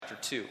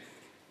chapter 2.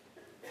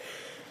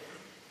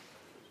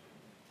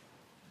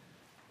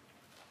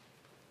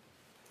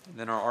 And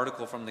then our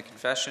article from the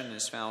confession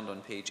is found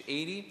on page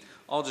 80.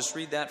 I'll just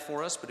read that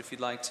for us, but if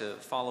you'd like to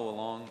follow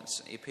along,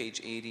 it's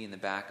page 80 in the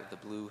back of the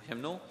blue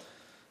hymnal,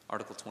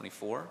 Article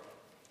 24.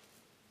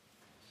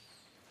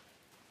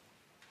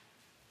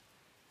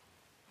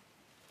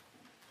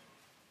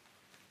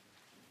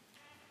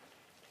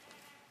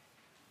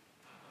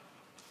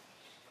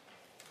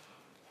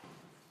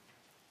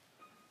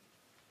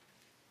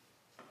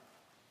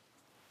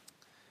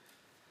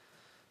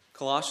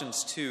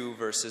 Colossians 2,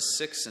 verses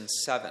 6 and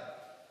 7.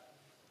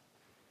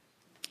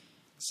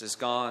 This is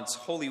God's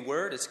holy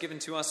word. It's given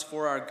to us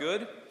for our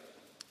good.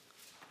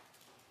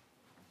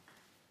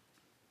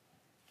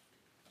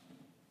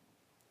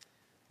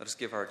 Let us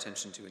give our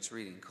attention to its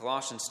reading.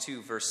 Colossians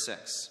 2, verse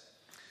 6.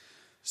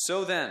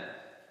 So then,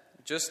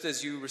 just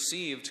as you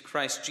received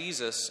Christ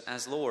Jesus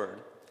as Lord,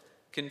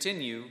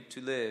 continue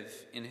to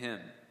live in him,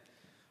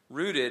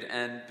 rooted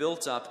and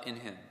built up in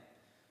him,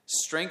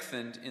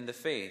 strengthened in the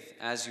faith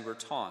as you were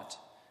taught,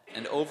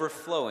 and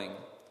overflowing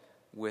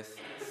with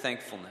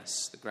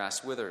thankfulness. The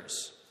grass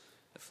withers,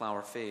 the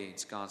flower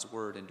fades, God's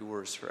word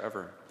endures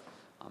forever.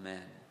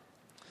 Amen.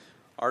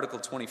 Article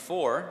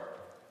 24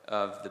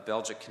 of the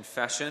Belgic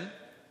Confession,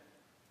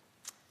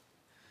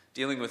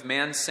 dealing with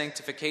man's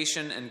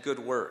sanctification and good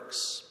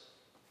works.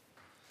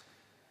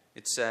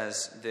 It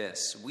says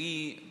this: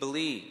 we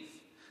believe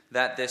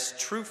that this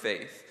true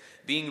faith,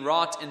 being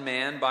wrought in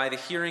man by the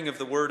hearing of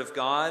the word of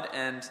God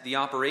and the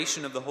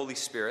operation of the Holy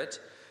Spirit,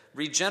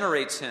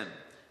 regenerates him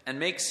and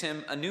makes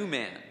him a new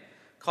man,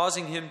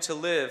 causing him to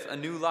live a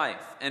new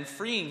life and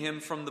freeing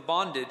him from the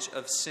bondage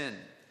of sin.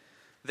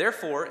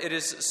 Therefore, it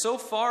is so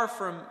far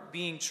from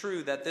being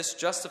true that this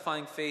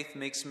justifying faith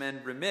makes men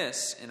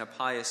remiss in a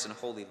pious and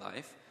holy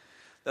life,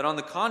 that on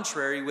the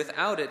contrary,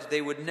 without it,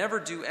 they would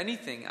never do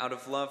anything out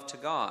of love to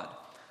God,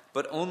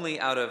 but only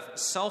out of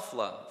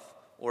self-love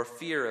or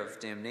fear of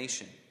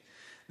damnation.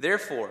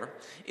 Therefore,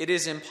 it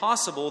is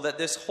impossible that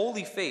this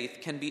holy faith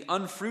can be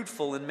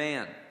unfruitful in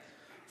man.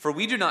 For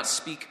we do not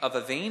speak of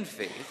a vain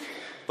faith,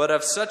 but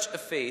of such a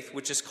faith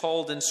which is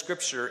called in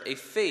Scripture a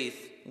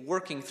faith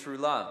working through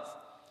love,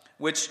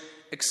 which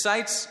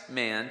excites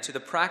man to the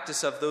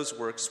practice of those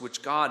works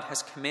which God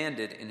has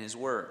commanded in his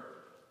word.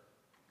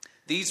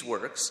 These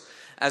works,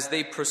 as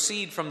they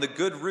proceed from the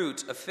good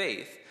root of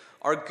faith,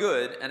 are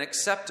good and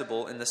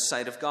acceptable in the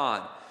sight of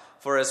God,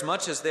 for as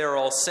much as they are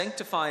all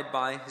sanctified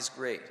by his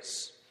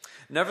grace.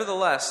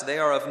 Nevertheless, they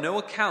are of no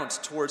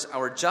account towards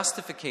our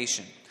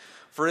justification,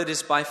 for it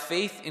is by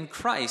faith in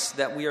Christ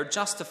that we are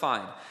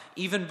justified,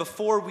 even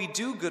before we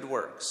do good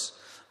works.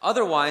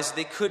 Otherwise,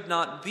 they could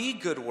not be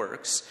good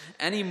works,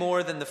 any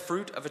more than the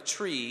fruit of a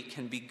tree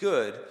can be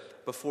good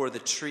before the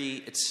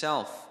tree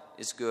itself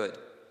is good.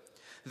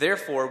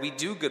 Therefore, we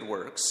do good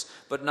works,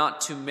 but not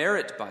to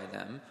merit by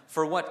them,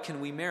 for what can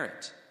we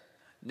merit?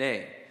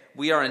 Nay,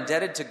 we are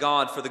indebted to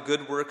God for the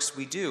good works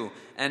we do,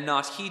 and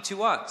not he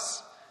to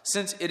us,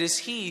 since it is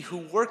he who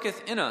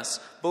worketh in us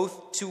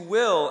both to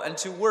will and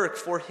to work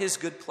for his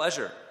good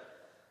pleasure.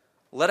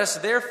 Let us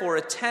therefore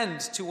attend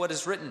to what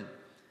is written.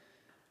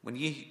 When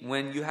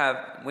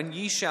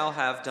ye shall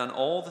have done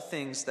all the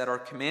things that are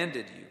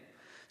commanded you,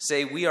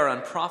 say, we are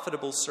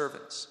unprofitable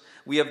servants.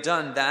 We have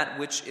done that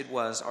which it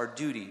was our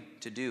duty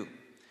to do.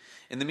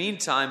 In the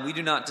meantime, we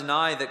do not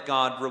deny that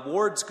God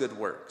rewards good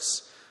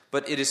works,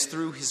 but it is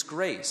through his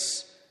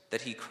grace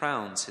that he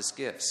crowns his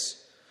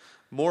gifts.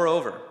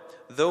 Moreover,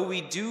 though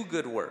we do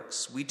good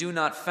works, we do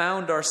not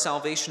found our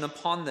salvation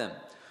upon them.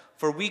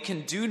 For we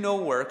can do no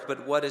work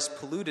but what is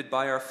polluted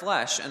by our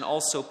flesh and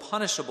also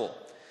punishable.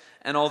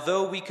 And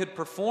although we could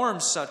perform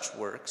such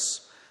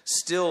works,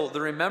 still the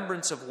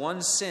remembrance of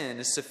one sin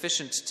is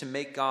sufficient to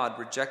make God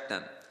reject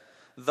them.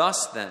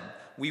 Thus then,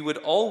 we would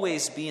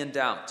always be in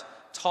doubt,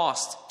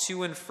 tossed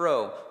to and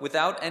fro,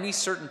 without any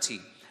certainty,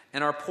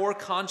 and our poor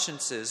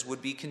consciences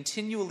would be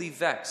continually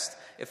vexed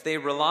if they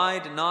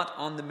relied not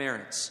on the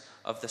merits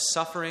of the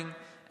suffering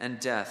and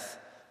death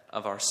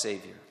of our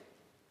Savior.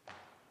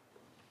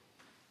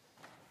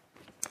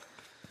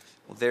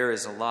 Well, there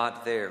is a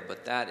lot there,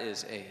 but that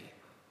is a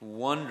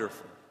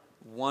wonderful,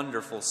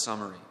 wonderful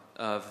summary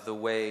of the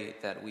way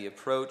that we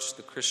approach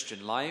the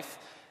Christian life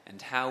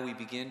and how we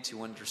begin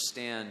to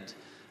understand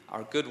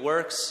our good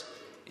works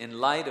in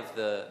light of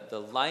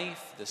the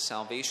life, the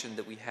salvation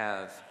that we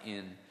have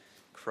in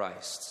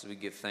Christ. So we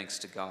give thanks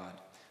to God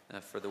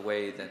for the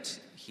way that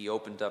he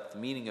opened up the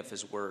meaning of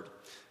his word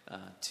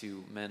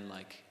to men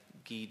like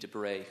Guy de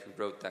Bray, who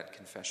wrote that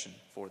confession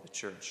for the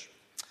church.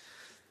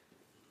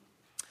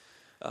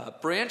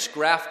 Branch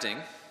grafting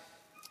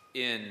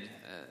in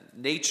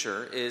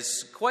nature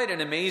is quite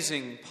an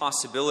amazing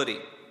possibility.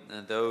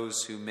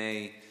 Those who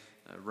may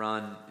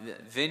run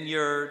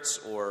vineyards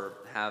or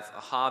have a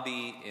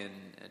hobby in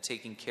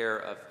taking care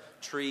of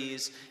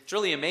trees, it's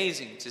really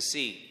amazing to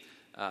see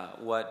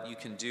what you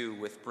can do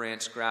with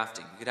branch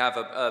grafting. You could have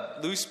a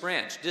loose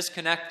branch,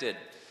 disconnected.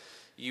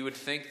 You would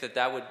think that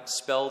that would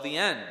spell the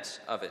end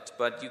of it,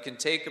 but you can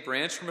take a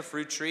branch from a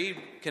fruit tree,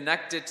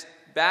 connect it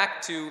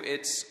back to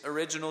its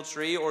original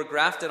tree or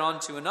grafted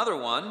onto another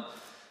one,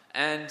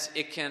 and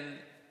it can,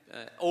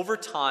 over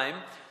time,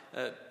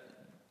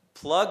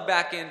 plug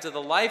back into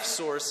the life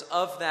source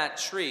of that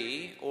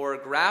tree or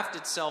graft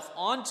itself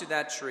onto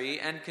that tree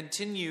and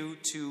continue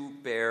to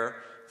bear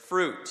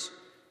fruit.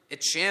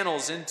 It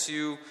channels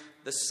into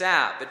the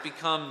sap. It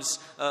becomes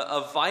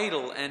a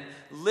vital and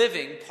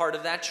living part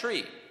of that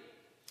tree.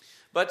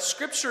 But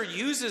Scripture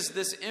uses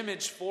this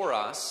image for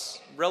us,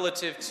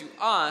 relative to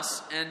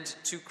us and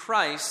to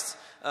Christ,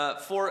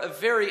 for a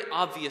very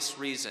obvious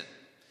reason.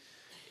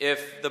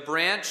 If the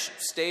branch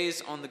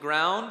stays on the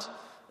ground,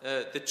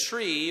 the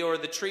tree, or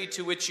the tree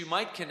to which you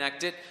might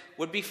connect it,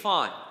 would be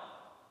fine.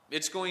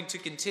 It's going to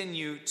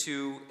continue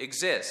to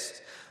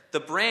exist.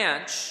 The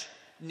branch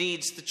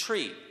needs the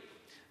tree,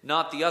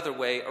 not the other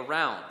way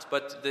around.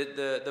 But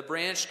the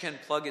branch can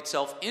plug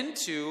itself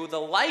into the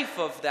life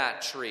of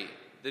that tree,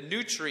 the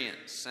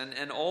nutrients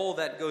and all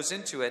that goes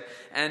into it,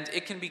 and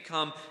it can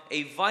become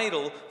a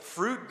vital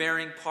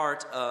fruit-bearing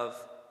part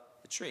of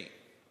the tree.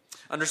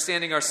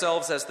 Understanding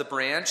ourselves as the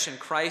branch and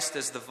Christ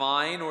as the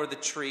vine or the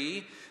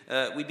tree,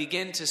 we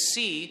begin to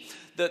see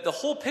the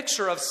whole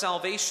picture of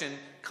salvation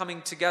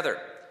coming together.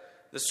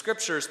 The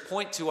Scriptures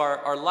point to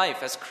our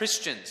life as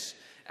Christians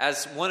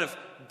as one of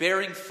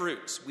bearing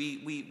fruit.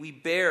 We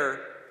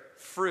bear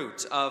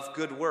fruit of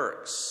good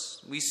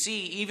works. We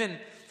see even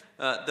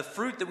the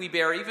fruit that we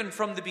bear, even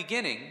from the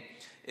beginning.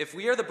 If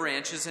we are the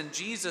branches and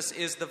Jesus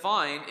is the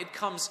vine, it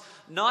comes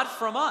not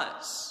from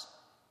us.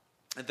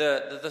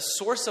 The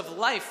source of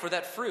life for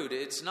that fruit,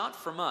 it's not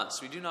from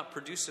us. We do not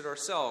produce it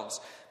ourselves,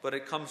 but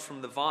it comes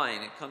from the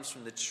vine. It comes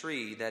from the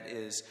tree that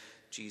is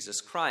Jesus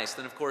Christ.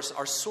 And of course,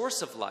 our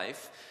source of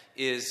life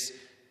is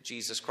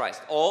Jesus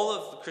Christ. All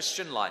of the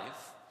Christian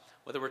life,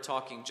 whether we're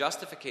talking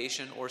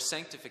justification or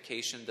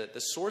sanctification,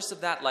 the source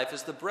of that life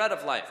is the bread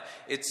of life.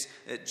 It's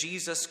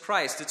Jesus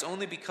Christ. It's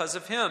only because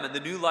of Him and the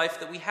new life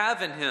that we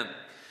have in Him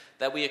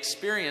that we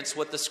experience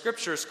what the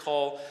Scriptures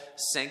call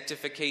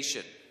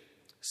sanctification.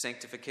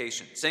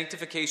 Sanctification.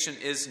 Sanctification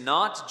is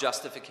not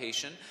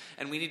justification,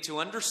 and we need to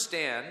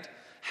understand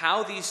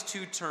how these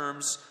two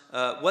terms,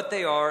 what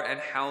they are and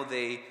how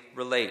they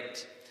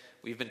relate.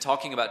 We've been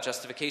talking about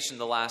justification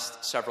the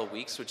last several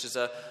weeks, which is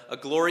a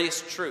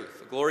glorious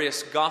truth, a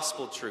glorious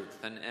gospel truth.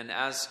 And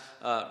as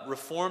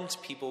Reformed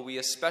people, we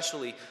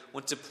especially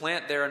want to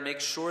plant there and make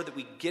sure that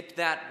we get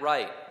that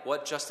right,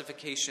 what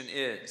justification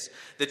is.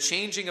 The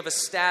changing of a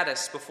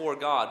status before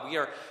God. We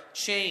are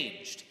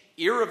changed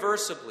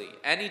irreversibly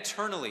and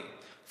eternally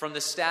from the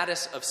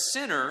status of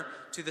sinner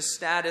to the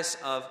status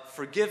of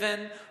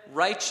forgiven,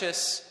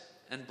 righteous,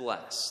 and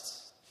blessed.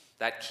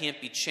 That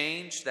can't be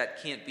changed.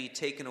 That can't be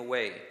taken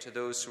away to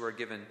those who are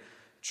given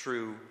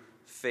true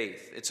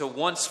faith. It's a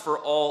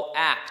once-for-all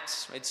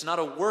act. It's not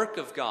a work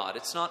of God.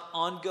 It's not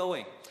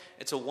ongoing.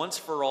 It's a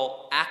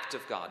once-for-all act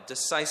of God,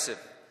 decisive,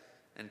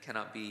 and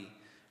cannot be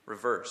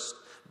reversed.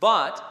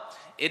 But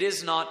it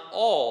is not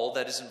all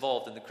that is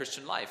involved in the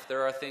Christian life.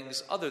 There are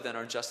things other than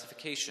our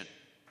justification.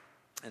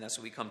 And that's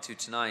what we come to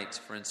tonight,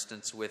 for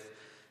instance, with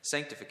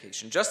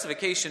sanctification.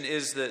 Justification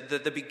is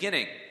the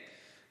beginning,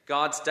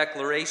 God's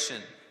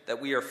declaration that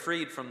we are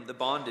freed from the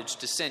bondage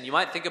to sin. You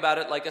might think about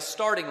it like a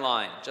starting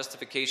line,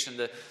 justification,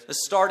 the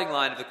starting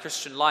line of the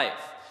Christian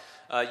life.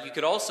 You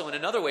could also, in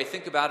another way,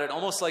 think about it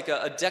almost like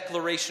a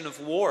declaration of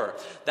war.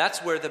 That's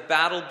where the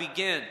battle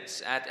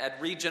begins. At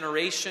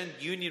regeneration,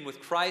 union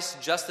with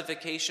Christ,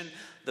 justification,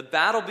 the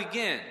battle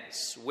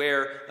begins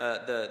where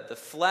the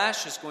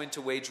flesh is going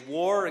to wage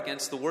war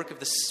against the work of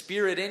the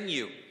Spirit in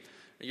you.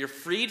 You're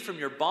freed from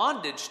your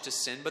bondage to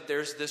sin, but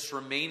there's this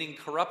remaining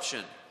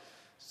corruption.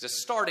 It's a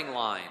starting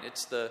line.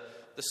 It's the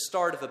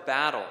start of a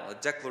battle, a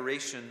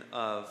declaration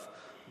of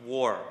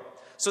war.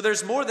 So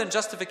there's more than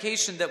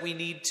justification that we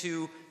need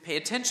to pay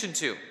attention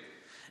to.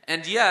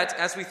 And yet,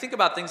 as we think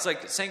about things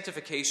like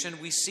sanctification,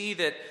 we see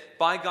that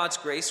by God's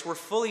grace, we're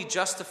fully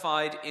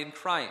justified in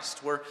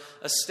Christ. We're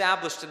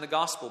established in the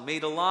gospel,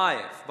 made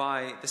alive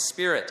by the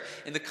Spirit.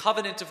 In the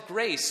covenant of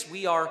grace,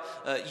 we are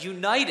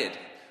united.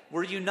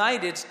 We're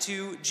united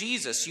to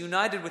Jesus,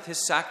 united with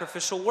His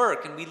sacrificial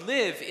work, and we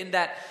live in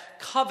that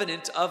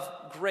covenant of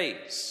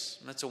grace.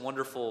 And that's a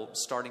wonderful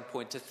starting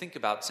point to think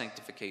about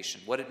sanctification,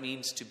 what it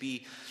means to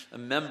be a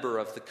member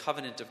of the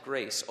covenant of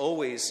grace,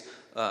 always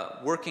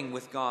working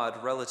with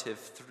God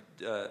relative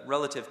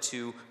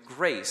to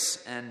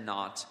grace and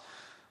not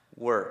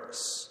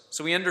works.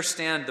 So we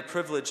understand the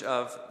privilege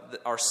of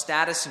our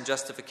status in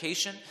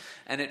justification,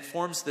 and it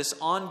forms this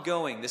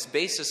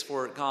basis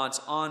for God's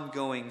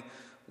ongoing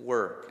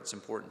work. It's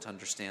important to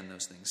understand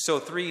those things. So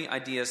 3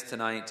 ideas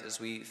tonight as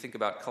we think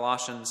about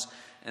Colossians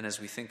and as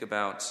we think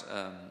about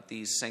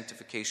these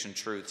sanctification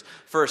truths.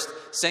 First,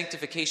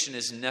 sanctification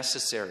is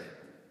necessary.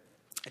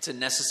 It's a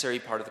necessary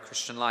part of the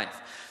Christian life.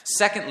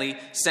 Secondly,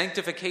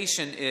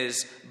 sanctification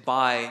is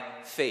by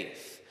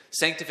faith.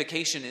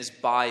 Sanctification is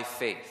by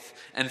faith.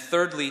 And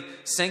thirdly,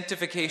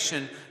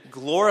 sanctification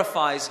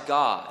glorifies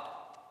God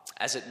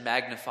as it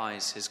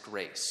magnifies His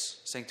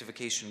grace.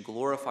 Sanctification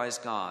glorifies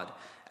God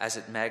as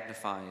it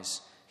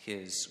magnifies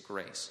his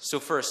grace. So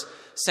first,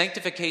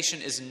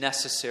 sanctification is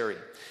necessary.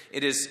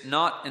 It is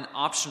not an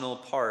optional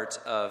part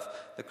of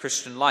the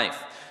Christian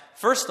life.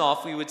 First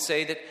off, we would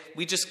say that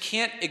we just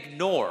can't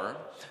ignore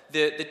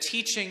the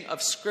teaching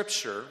of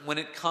Scripture when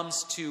it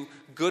comes to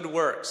good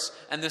works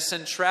and the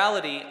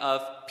centrality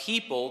of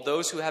people,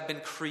 those who have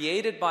been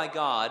created by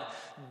God,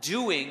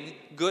 doing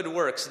good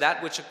works,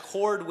 that which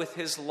accord with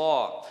his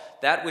law,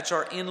 that which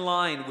are in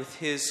line with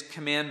his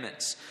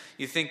commandments.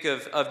 You think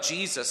of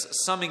Jesus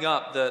summing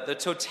up the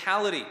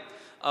totality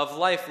of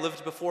life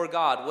lived before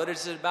God. What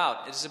is it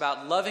about? It is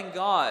about loving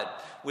God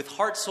with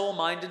heart, soul,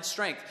 mind, and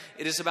strength.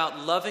 It is about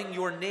loving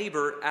your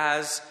neighbor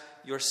as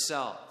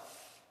yourself.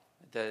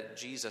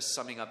 Jesus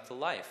summing up the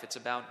life. It's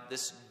about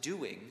this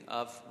doing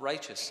of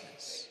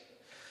righteousness.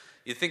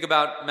 You think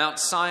about Mount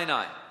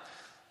Sinai.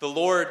 The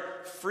Lord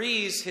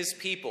frees his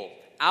people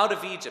out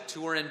of Egypt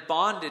who were in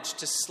bondage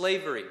to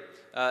slavery.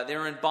 They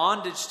were in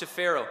bondage to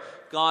Pharaoh.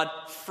 God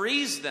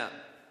frees them.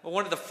 But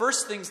one of the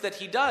first things that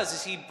he does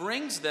is he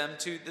brings them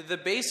to the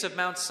base of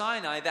Mount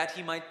Sinai that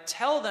he might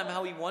tell them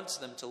how he wants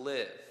them to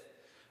live.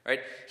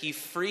 Right? He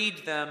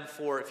freed them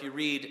for, if you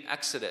read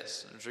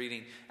Exodus, I was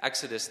reading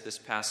Exodus this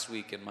past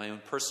week in my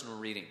own personal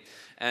reading,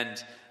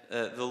 and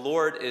the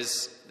Lord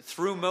is,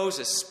 through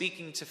Moses,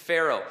 speaking to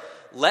Pharaoh,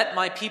 "Let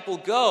my people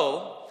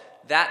go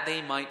that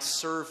they might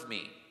serve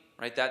me."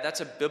 Right? That's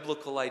a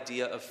biblical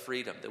idea of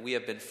freedom, that we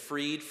have been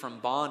freed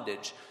from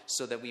bondage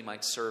so that we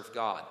might serve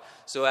God.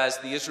 So as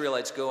the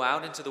Israelites go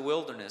out into the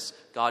wilderness,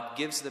 God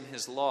gives them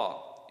his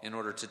law in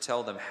order to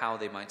tell them how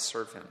they might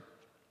serve him.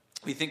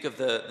 We think of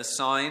the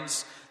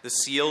signs, the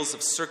seals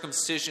of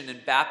circumcision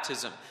and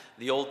baptism,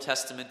 the Old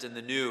Testament and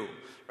the New.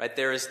 Right?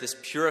 There is this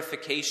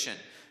purification,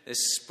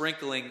 this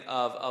sprinkling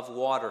of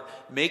water,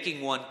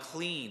 making one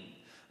clean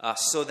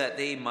so that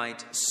they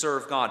might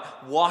serve God,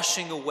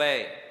 washing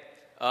away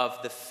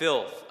of the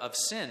filth of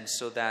sin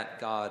so that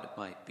God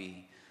might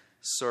be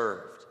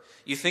served.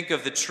 You think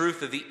of the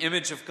truth of the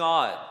image of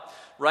God.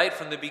 Right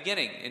from the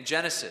beginning in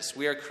Genesis,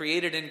 we are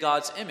created in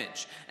God's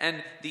image.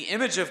 And the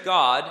image of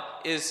God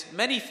is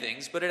many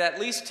things, but it at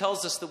least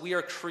tells us that we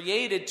are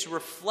created to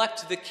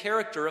reflect the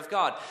character of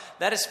God.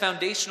 That is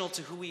foundational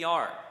to who we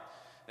are.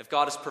 If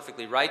God is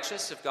perfectly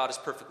righteous, if God is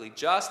perfectly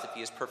just, if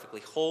he is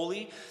perfectly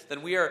holy,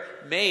 then we are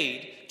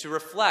made to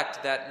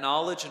reflect that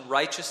knowledge and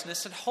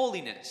righteousness and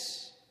holiness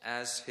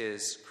as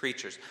his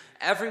creatures.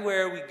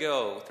 Everywhere we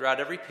go, throughout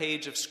every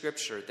page of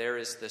Scripture, there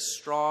is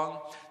this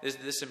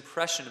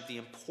impression of the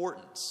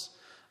importance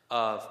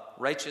of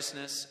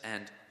righteousness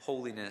and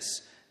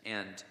holiness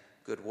and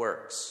good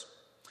works.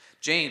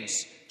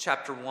 James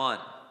chapter 1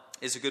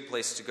 is a good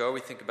place to go.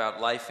 We think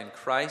about life in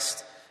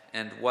Christ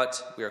and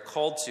what we are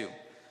called to.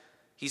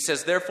 He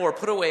says, "Therefore,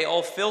 put away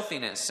all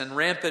filthiness and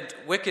rampant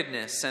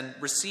wickedness, and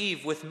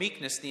receive with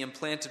meekness the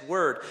implanted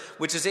word,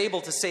 which is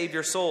able to save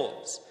your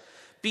souls.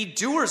 Be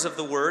doers of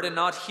the word and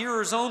not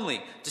hearers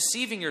only,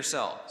 deceiving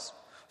yourselves.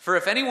 For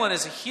if anyone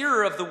is a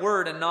hearer of the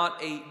word and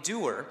not a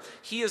doer,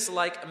 he is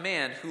like a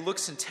man who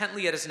looks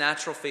intently at his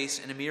natural face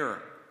in a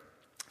mirror.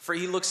 For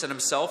he looks at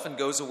himself and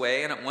goes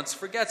away and at once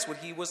forgets what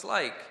he was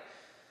like.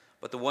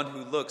 But the one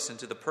who looks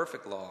into the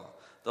perfect law,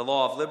 the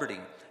law of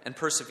liberty, and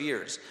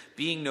perseveres,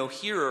 being no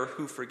hearer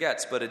who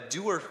forgets, but a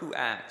doer who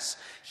acts,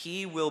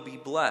 he will be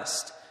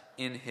blessed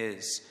in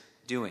his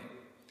doing."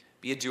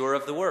 Be a doer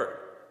of the word,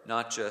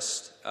 not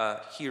just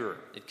a hearer.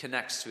 It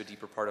connects to a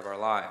deeper part of our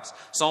lives.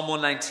 Psalm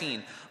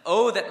 119,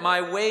 "Oh, that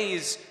my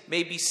ways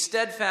may be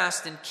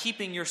steadfast in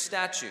keeping your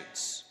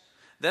statutes.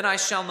 Then I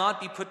shall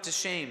not be put to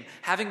shame,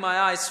 having my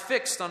eyes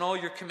fixed on all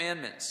your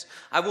commandments.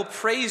 I will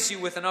praise you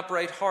with an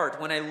upright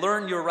heart when I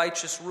learn your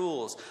righteous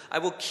rules. I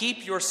will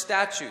keep your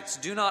statutes.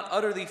 Do not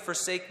utterly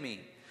forsake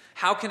me.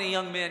 How can a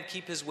young man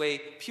keep his way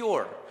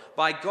pure?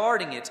 By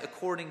guarding it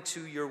according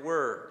to your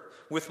word.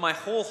 With my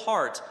whole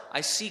heart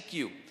I seek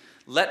you.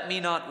 Let me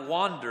not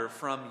wander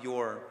from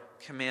your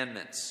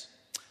commandments."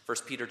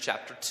 1 Peter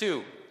chapter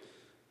 2.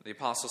 The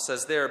apostle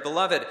says there,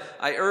 "Beloved,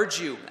 I urge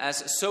you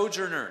as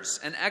sojourners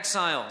and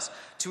exiles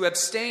to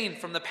abstain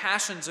from the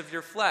passions of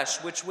your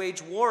flesh, which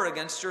wage war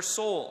against your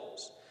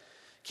souls.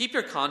 Keep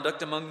your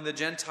conduct among the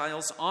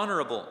Gentiles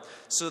honorable,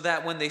 so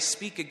that when they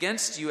speak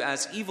against you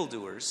as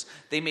evildoers,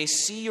 they may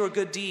see your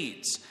good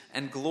deeds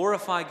and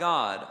glorify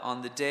God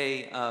on the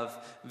day of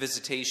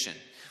visitation."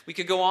 We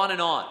could go on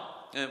and on.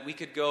 We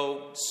could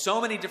go so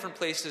many different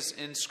places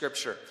in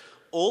Scripture,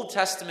 Old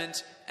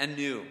Testament and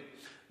New.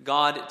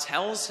 God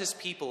tells his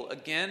people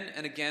again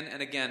and again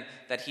and again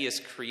that he has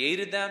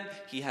created them,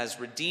 he has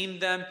redeemed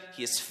them,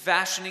 he is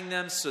fashioning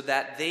them so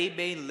that they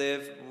may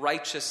live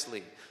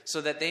righteously, so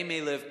that they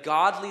may live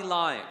godly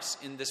lives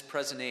in this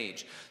present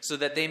age, so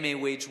that they may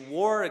wage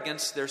war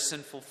against their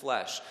sinful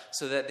flesh,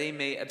 so that they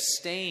may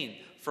abstain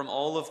from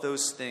all of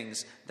those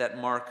things that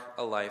mark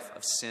a life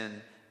of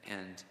sin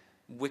and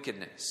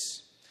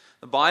wickedness.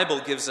 The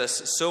Bible gives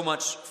us so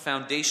much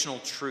foundational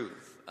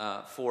truth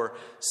for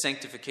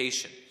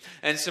sanctification.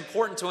 And it's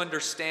important to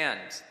understand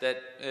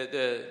that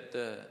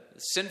the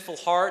sinful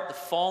heart, the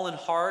fallen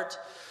heart,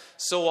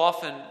 So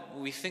often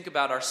we think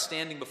about our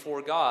standing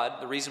before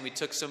God, the reason we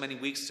took so many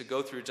weeks to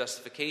go through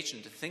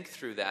justification, to think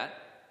through that,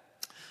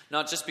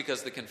 not just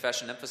because the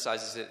confession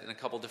emphasizes it in a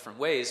couple different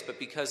ways, but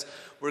because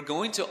we're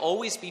going to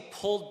always be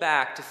pulled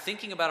back to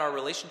thinking about our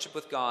relationship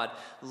with God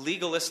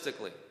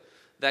legalistically.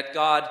 That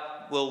God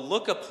will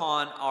look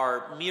upon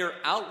our mere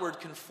outward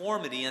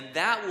conformity, and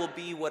that will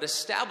be what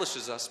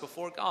establishes us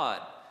before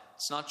God.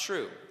 It's not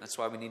true. That's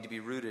why we need to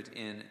be rooted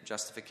in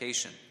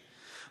justification.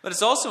 But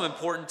it's also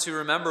important to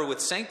remember with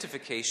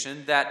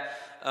sanctification that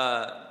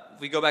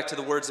we go back to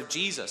the words of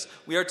Jesus.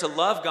 We are to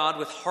love God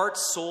with heart,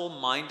 soul,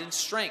 mind, and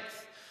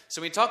strength.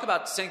 So when we talk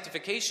about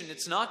sanctification,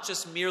 it's not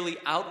just merely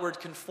outward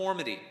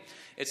conformity.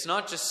 It's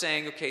not just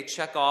saying, okay,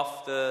 check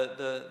off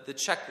the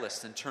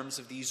checklist in terms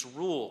of these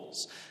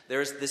rules.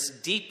 There's this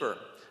deeper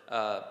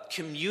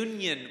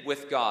communion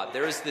with God.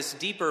 There is this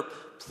deeper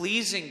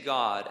pleasing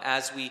God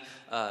as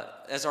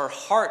our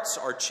hearts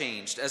are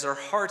changed, as our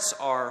hearts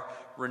are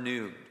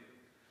renewed.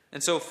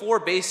 And so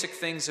 4 basic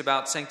things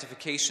about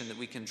sanctification that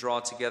we can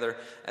draw together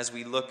as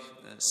we look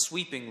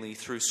sweepingly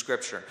through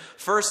Scripture.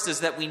 First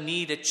is that we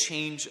need a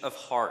change of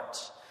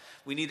heart.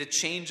 We need a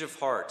change of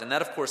heart. And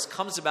that, of course,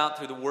 comes about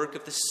through the work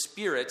of the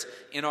Spirit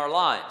in our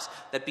lives.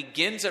 That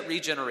begins at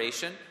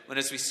regeneration, when,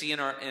 as we see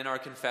in our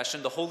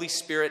confession, the Holy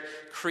Spirit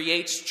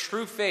creates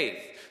true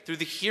faith through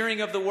the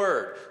hearing of the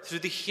Word, through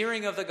the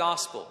hearing of the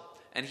gospel.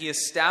 And He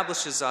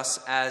establishes us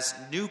as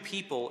new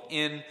people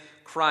in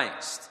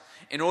Christ.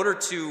 In order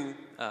to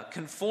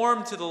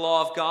conform to the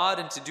law of God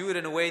and to do it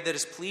in a way that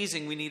is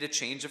pleasing, we need a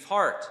change of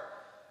heart.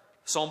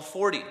 Psalm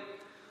 40,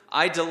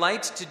 I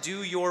delight to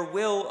do your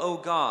will, O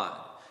God.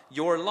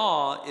 Your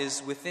law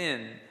is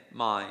within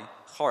my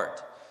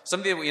heart.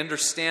 Something that we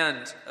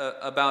understand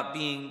about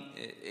being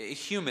a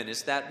human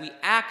is that we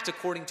act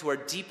according to our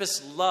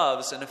deepest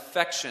loves and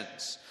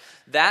affections.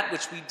 That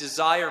which we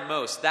desire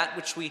most, that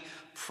which we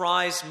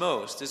prize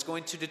most, is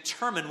going to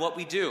determine what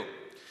we do.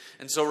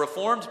 And so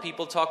Reformed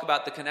people talk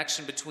about the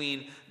connection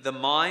between the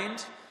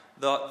mind,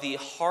 the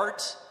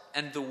heart,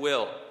 and the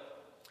will.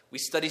 We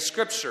study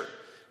Scripture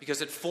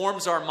because it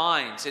forms our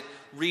minds. It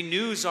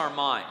renews our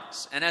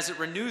minds. And as it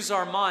renews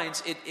our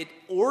minds, it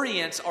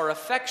orients our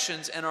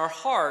affections and our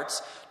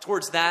hearts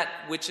towards that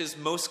which is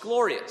most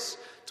glorious,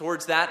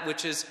 towards that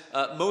which is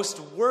most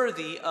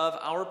worthy of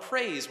our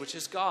praise, which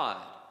is God.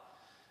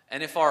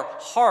 And if our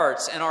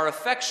hearts and our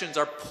affections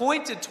are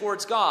pointed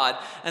towards God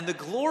and the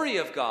glory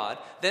of God,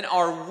 then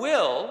our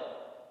will,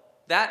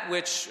 that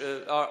which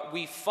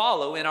we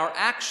follow in our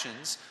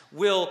actions,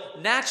 will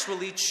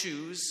naturally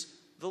choose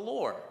the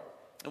Lord.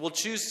 And will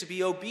choose to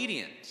be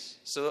obedient.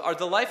 So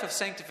the life of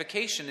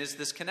sanctification is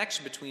this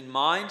connection between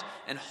mind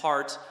and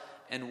heart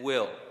and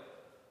will.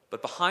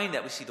 But behind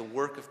that we see the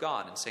work of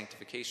God in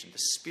sanctification, the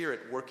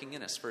Spirit working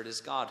in us, for it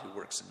is God who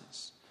works in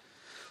us.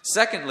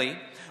 Secondly,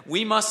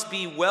 we must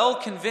be well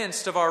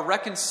convinced of our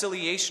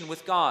reconciliation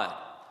with God.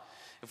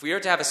 If we are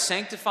to have a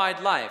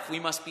sanctified life, we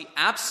must be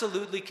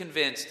absolutely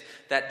convinced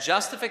that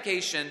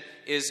justification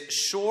is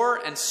sure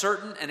and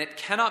certain and it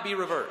cannot be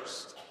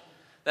reversed.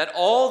 That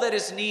all that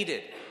is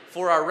needed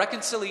for our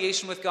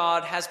reconciliation with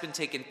God has been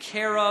taken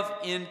care of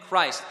in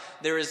Christ.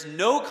 There is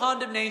no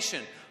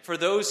condemnation for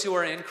those who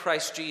are in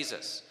Christ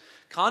Jesus.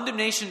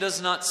 Condemnation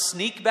does not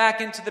sneak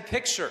back into the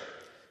picture.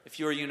 If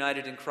you are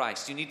united in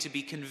Christ, you need to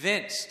be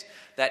convinced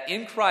that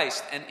in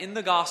Christ and in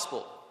the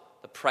gospel,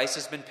 the price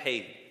has been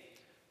paid.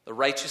 The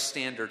righteous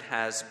standard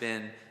has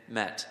been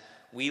met.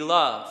 We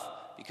love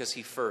because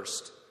He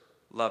first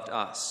loved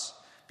us.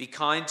 Be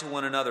kind to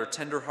one another,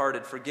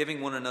 tender-hearted,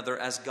 forgiving one another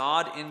as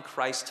God in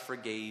Christ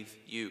forgave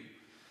you.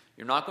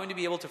 You're not going to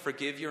be able to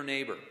forgive your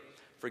neighbor,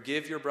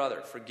 forgive your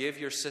brother, forgive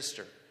your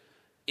sister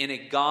in a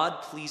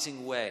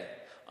God-pleasing way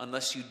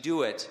unless you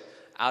do it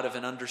out of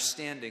an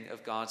understanding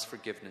of God's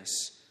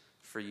forgiveness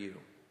for you.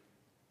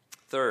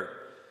 Third,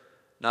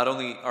 not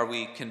only are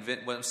we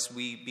must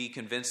we be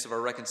convinced of our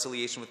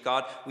reconciliation with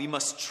God, we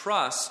must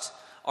trust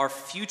our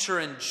future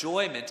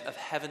enjoyment of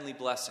heavenly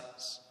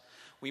blessings.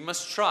 We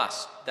must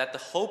trust that the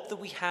hope that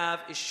we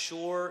have is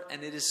sure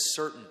and it is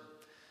certain.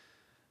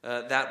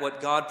 That what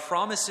God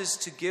promises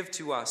to give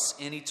to us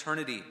in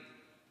eternity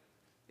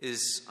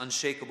is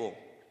unshakable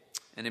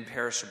and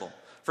imperishable.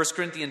 1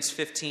 Corinthians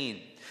 15.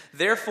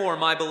 Therefore,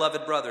 my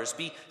beloved brothers,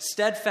 be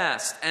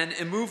steadfast and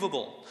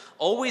immovable,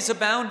 always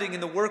abounding in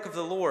the work of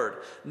the Lord,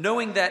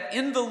 knowing that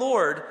in the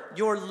Lord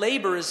your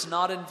labor is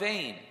not in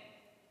vain.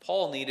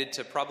 Paul needed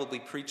to probably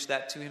preach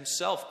that to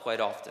himself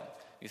quite often.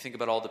 You think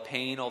about all the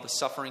pain, all the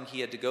suffering he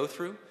had to go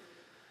through.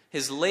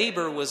 His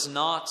labor was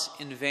not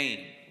in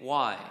vain.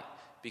 Why?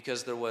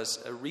 Because there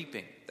was a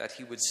reaping that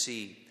he would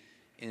see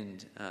in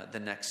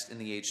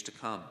the age to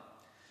come.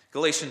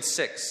 Galatians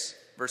 6.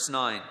 Verse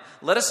 9,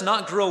 let us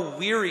not grow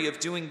weary of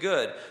doing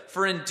good,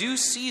 for in due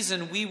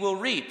season we will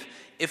reap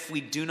if we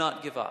do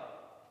not give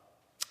up.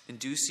 In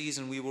due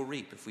season we will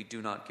reap if we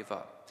do not give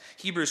up.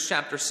 Hebrews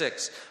chapter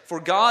 6, for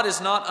God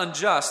is not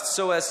unjust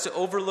so as to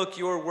overlook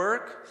your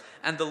work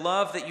and the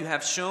love that you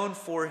have shown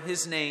for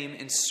His name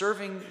in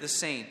serving the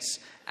saints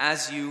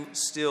as you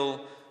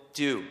still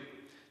do.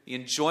 The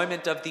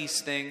enjoyment of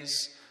these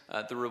things,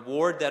 the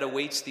reward that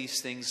awaits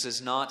these things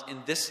is not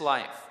in this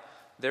life.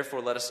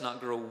 Therefore, let us not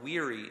grow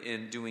weary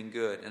in doing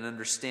good and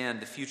understand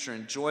the future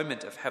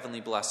enjoyment of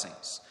heavenly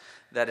blessings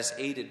that is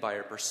aided by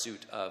our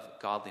pursuit of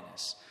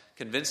godliness.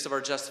 Convinced of our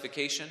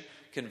justification,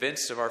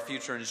 convinced of our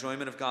future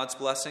enjoyment of God's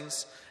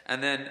blessings.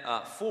 And then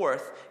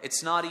fourth,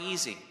 it's not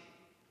easy.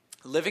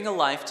 Living a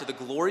life to the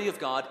glory of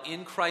God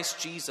in Christ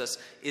Jesus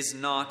is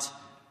not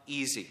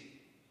easy.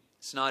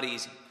 It's not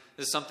easy.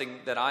 This is something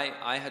that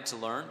I had to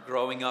learn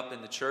growing up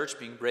in the church,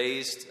 being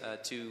raised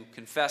to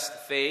confess the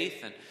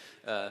faith, and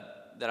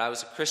that I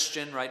was a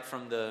Christian right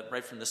from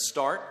the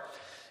start.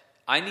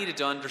 I needed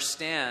to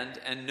understand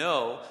and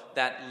know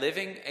that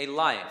living a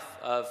life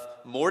of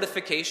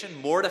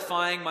mortification,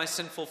 mortifying my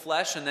sinful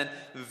flesh, and then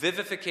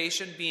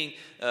vivification, being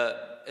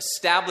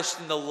established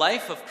in the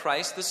life of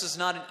Christ, this is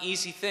not an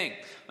easy thing.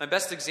 My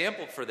best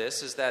example for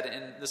this is that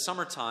in the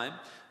summertime,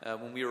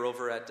 when we were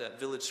over at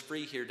Village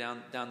Free here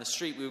down the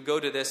street, we would go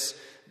to this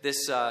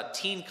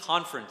teen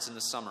conference in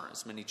the summer,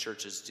 as many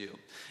churches do.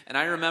 And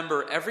I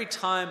remember every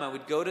time I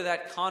would go to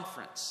that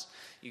conference,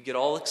 you'd get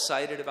all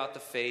excited about the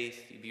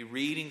faith. You'd be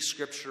reading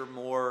Scripture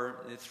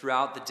more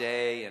throughout the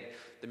day, and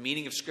the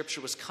meaning of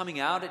Scripture was coming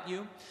out at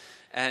you.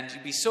 And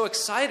you'd be so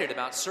excited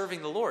about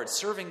serving the Lord,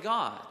 serving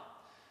God.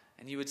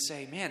 And you would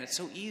say, man, it's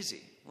so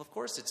easy. Well, of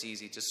course it's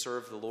easy to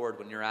serve the Lord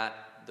when you're at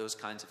those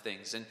kinds of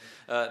things. And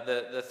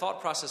the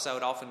thought process I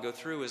would often go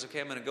through is,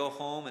 okay, I'm going to go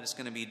home and it's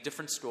going to be a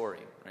different story,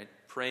 right?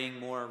 Praying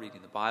more,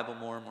 reading the Bible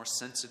more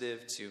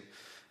sensitive to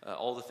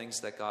all the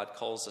things that God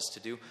calls us to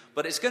do.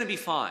 But it's going to be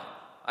fine.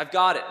 I've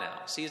got it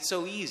now. See, it's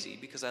so easy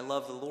because I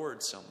love the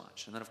Lord so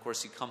much. And then, of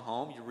course, you come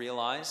home, you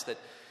realize that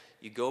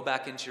you go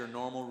back into your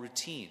normal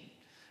routine.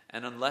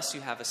 And unless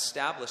you have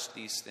established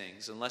these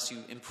things, unless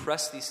you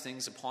impress these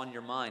things upon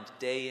your mind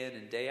day in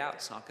and day out,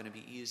 it's not going to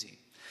be easy.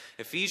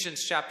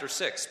 Ephesians chapter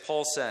 6,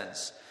 Paul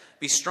says,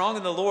 "Be strong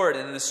in the Lord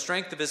and in the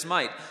strength of his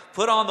might.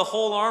 Put on the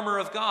whole armor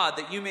of God,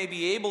 that you may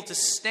be able to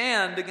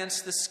stand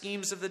against the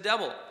schemes of the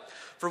devil.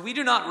 For we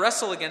do not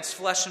wrestle against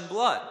flesh and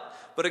blood,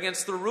 but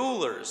against the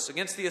rulers,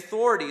 against the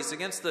authorities,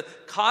 against the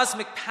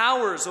cosmic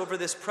powers over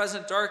this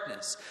present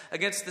darkness,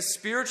 against the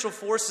spiritual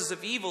forces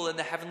of evil in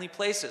the heavenly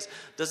places."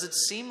 Does it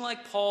seem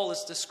like Paul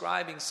is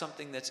describing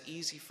something that's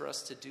easy for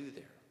us to do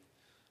there?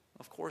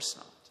 Of course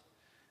not.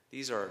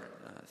 These are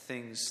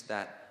things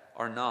that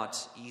are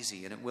not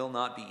easy, and it will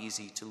not be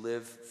easy to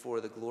live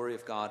for the glory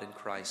of God in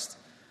Christ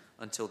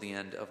until the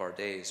end of our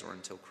days, or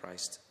until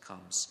Christ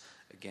comes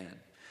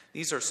again.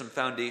 These are some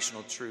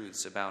foundational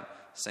truths about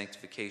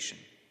sanctification.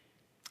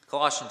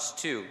 Colossians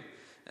 2,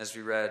 as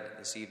we read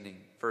this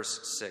evening,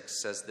 verse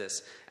 6 says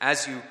this: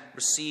 "As you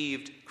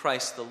received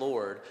Christ the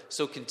Lord,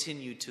 so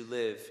continue to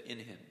live in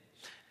him."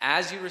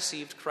 As you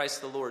received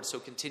Christ the Lord, so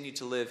continue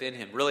to live in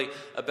him. Really,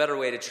 a better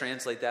way to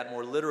translate that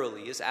more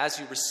literally is, as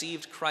you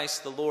received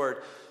Christ the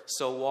Lord,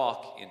 so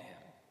walk in him.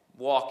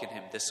 Walk in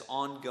him. This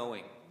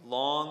ongoing,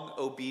 long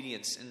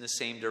obedience in the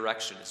same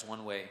direction is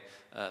one way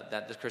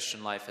that the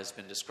Christian life has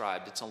been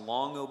described. It's a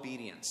long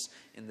obedience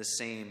in the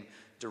same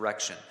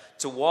direction.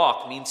 To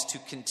walk means to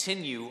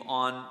continue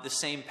on the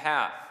same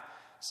path.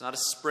 It's not a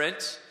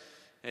sprint.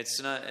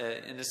 It's not,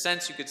 in a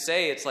sense, you could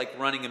say it's like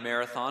running a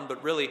marathon,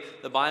 but really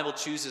the Bible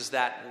chooses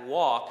that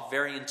walk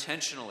very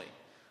intentionally.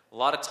 A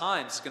lot of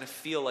times it's going to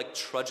feel like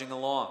trudging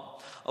along.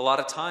 A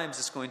lot of times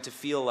it's going to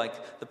feel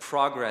like the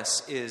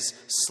progress is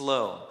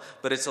slow,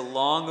 but it's a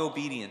long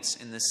obedience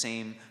in the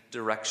same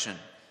direction,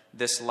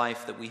 this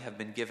life that we have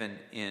been given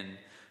in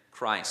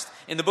Christ.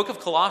 In the book of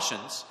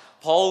Colossians,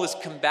 Paul is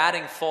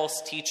combating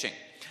false teaching.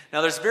 Now,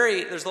 there's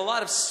a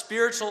lot of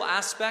spiritual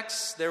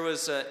aspects. There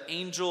was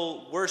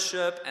angel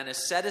worship and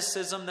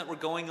asceticism that were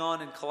going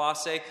on in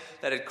Colossae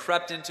that had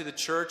crept into the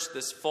church,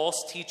 this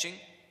false teaching.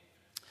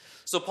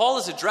 So Paul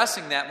is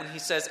addressing that when he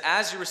says,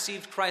 "As you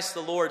received Christ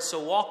the Lord, so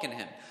walk in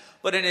him."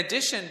 But in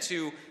addition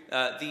to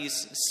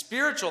these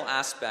spiritual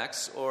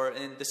aspects, or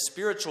in the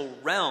spiritual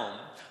realm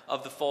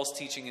of the false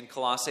teaching in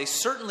Colossae,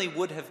 certainly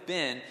would have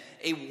been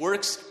a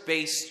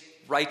works-based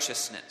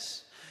righteousness.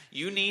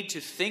 You need to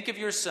think of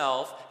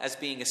yourself as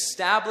being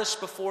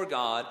established before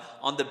God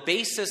on the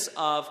basis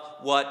of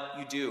what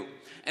you do.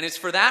 And it's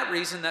for that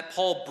reason that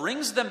Paul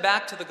brings them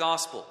back to the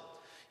gospel.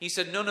 He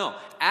said, no,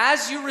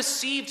 as you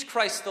received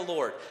Christ the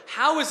Lord.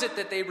 How is it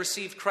that they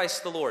received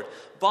Christ the Lord?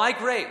 By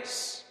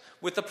grace,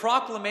 with the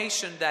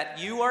proclamation that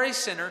you are a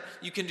sinner,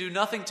 you can do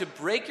nothing to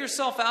break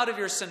yourself out of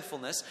your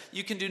sinfulness,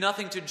 you can do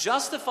nothing to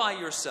justify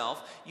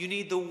yourself, you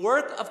need the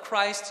work of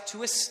Christ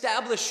to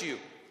establish you.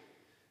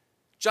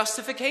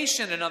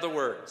 Justification, in other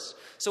words.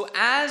 So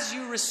as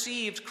you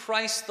received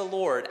Christ the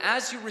Lord,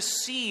 as you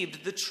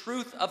received the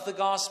truth of the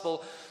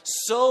gospel,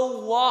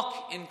 so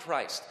walk in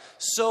Christ.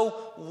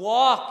 So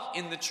walk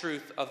in the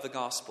truth of the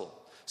gospel.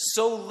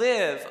 So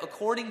live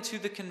according to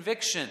the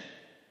conviction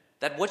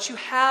that what you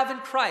have in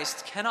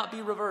Christ cannot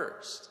be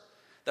reversed.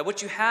 That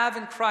what you have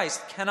in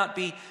Christ cannot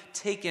be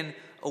taken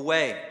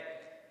away.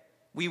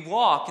 We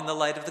walk in the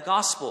light of the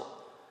gospel.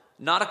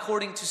 not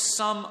according to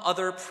some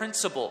other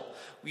principle.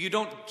 You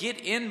don't get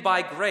in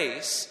by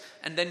grace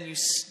and then you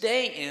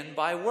stay in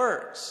by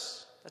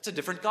works. That's a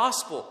different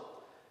gospel.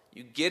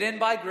 You get in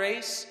by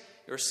grace,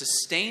 you're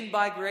sustained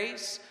by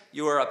grace,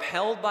 you are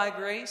upheld by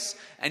grace,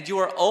 and you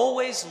are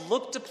always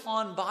looked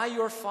upon by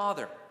your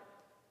Father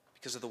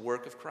because of the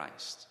work of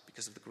Christ,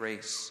 because of the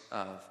grace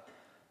of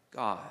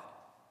God.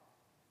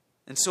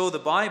 And so the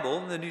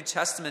Bible, the New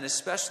Testament,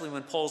 especially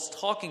when Paul's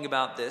talking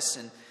about this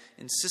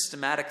in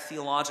systematic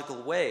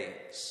theological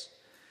ways,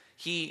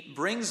 he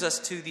brings us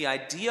to the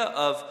idea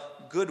of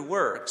good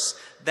works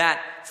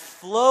that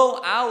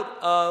flow out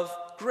of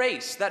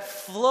grace, that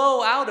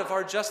flow out of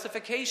our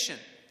justification.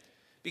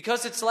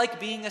 Because it's like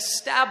being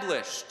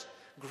established,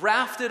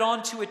 grafted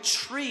onto a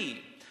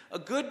tree, a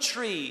good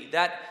tree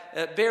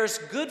that bears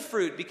good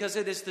fruit because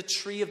it is the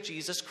tree of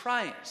Jesus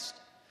Christ.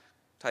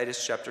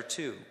 Titus chapter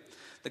 2.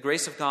 The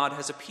grace of God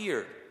has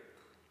appeared,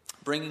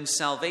 bringing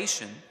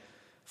salvation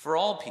for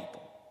all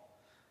people.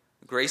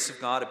 The grace of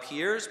God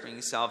appears,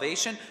 bringing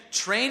salvation,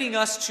 training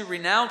us to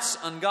renounce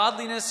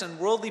ungodliness and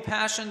worldly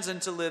passions and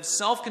to live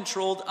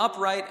self-controlled,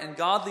 upright, and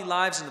godly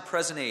lives in the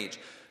present age.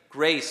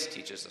 Grace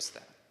teaches us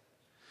that.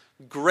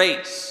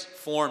 Grace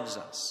forms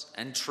us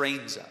and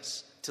trains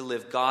us to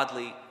live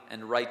godly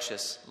and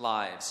righteous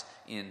lives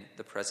in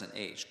the present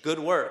age. Good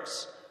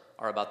works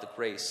are about the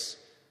grace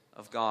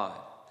of God.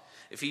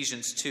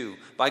 Ephesians 2,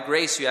 by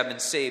grace you have been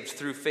saved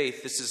through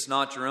faith. This is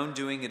not your own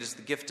doing, it is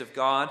the gift of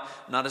God,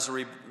 not as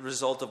a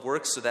result of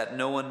works, so that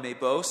no one may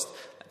boast.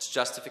 That's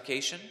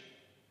justification.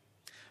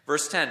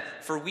 Verse 10,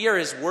 for we are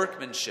his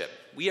workmanship.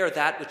 We are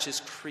that which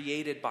is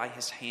created by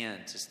his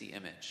hands, is the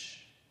image.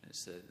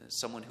 It's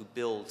someone who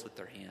builds with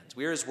their hands.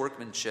 We are his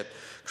workmanship,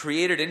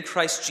 created in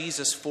Christ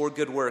Jesus for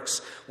good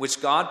works,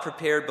 which God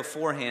prepared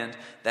beforehand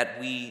that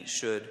we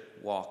should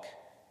walk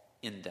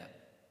in them.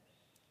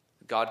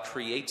 God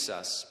creates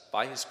us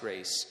by his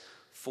grace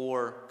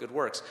for good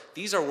works.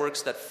 These are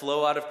works that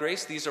flow out of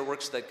grace. These are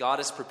works that God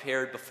has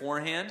prepared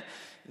beforehand.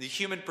 The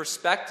human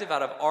perspective,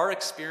 out of our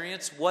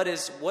experience, what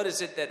is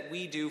it that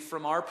we do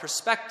from our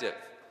perspective?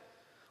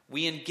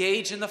 We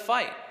engage in the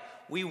fight.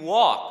 We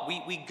walk.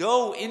 We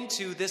go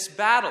into this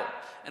battle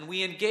and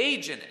we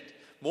engage in it,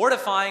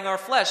 mortifying our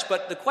flesh.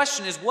 But the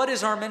question is, what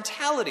is our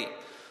mentality?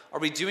 Are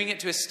we doing it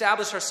to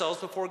establish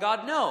ourselves before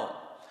God? No.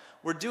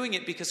 We're doing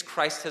it because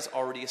Christ has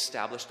already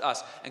established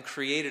us and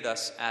created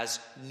us as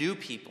new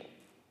people.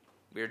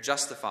 We are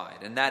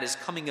justified, and that is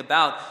coming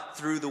about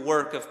through the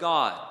work of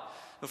God.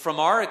 From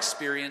our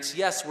experience,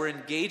 yes, we're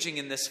engaging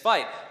in this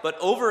fight, but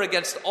over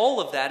against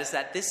all of that is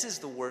that this is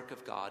the work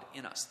of God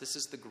in us. This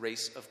is the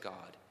grace of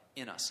God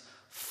in us,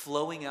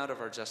 flowing out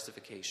of our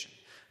justification,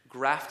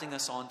 grafting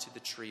us onto the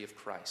tree of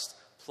Christ,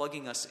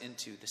 plugging us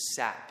into the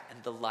sap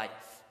and the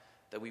life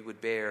that we would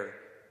bear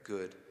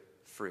good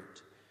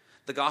fruit.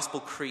 The gospel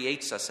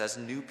creates us as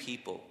new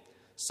people,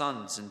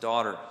 sons and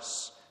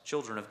daughters,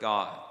 children of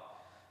God.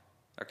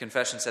 Our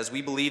confession says,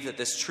 we believe that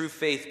this true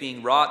faith,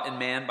 being wrought in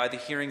man by the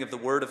hearing of the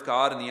word of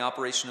God and the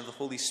operation of the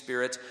Holy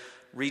Spirit,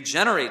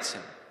 regenerates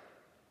him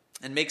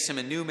and makes him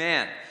a new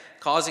man,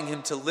 causing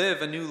him to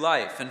live a new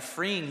life and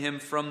freeing him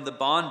from the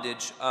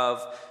bondage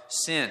of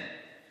sin.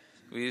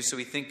 So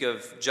we think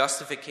of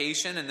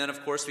justification, and then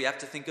of course we have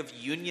to think of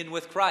union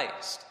with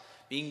Christ,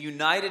 being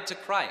united to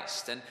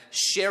Christ and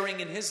sharing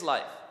in his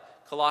life.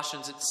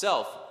 Colossians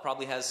itself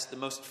probably has the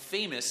most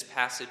famous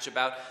passage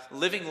about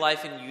living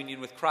life in union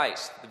with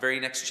Christ. The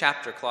very next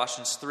chapter,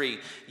 Colossians 3,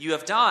 you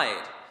have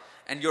died,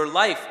 and your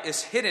life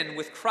is hidden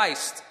with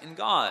Christ in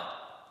God.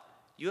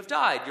 You have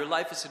died, your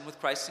life is hidden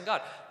with Christ in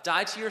God.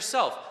 Die to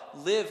yourself,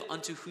 live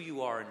unto who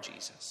you are in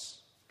Jesus.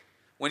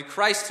 When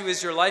Christ, who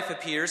is your life,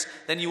 appears,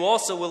 then you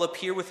also will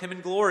appear with him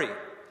in glory.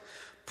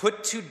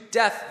 Put to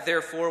death,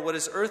 therefore, what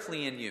is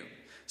earthly in you: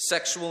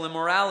 sexual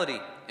immorality,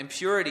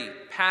 impurity,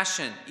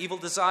 passion, evil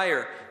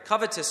desire,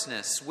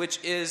 covetousness, which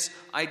is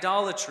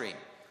idolatry.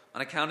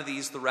 On account of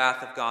these, the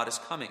wrath of God is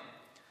coming.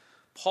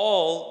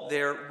 Paul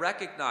there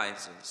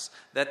recognizes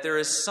that there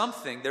is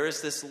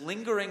this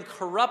lingering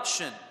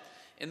corruption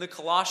in the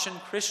Colossian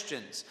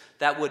Christians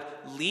that would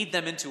lead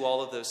them into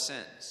all of those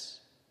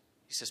sins.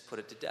 He says, put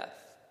it to death.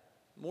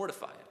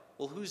 Mortify it.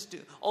 Well, who's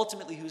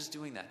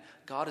doing that?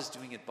 God is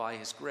doing it by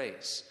his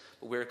grace.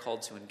 But we're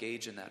called to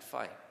engage in that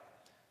fight.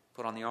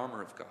 Put on the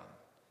armor of God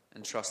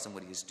and trust in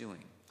what he is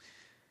doing.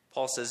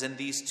 Paul says, in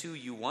these too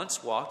you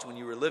once walked when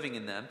you were living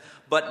in them,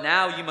 but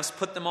now you must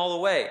put them all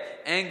away: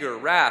 anger,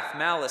 wrath,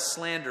 malice,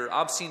 slander,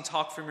 obscene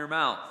talk from your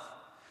mouth.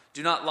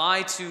 Do not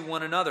lie to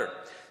one another,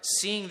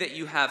 seeing that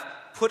you have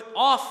put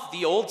off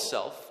the old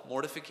self,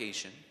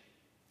 mortification,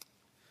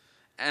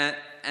 and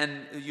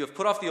you have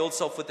put off the old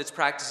self with its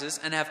practices,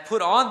 and have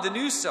put on the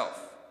new self,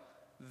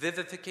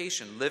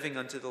 vivification, living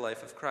unto the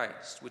life of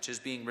Christ, which is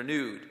being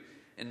renewed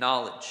in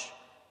knowledge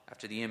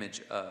after the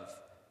image of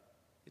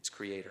its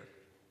creator.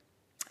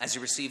 As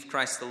you receive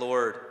Christ the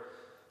Lord,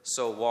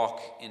 so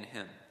walk in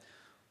him.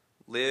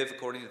 Live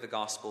according to the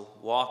gospel.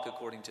 Walk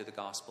according to the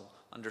gospel.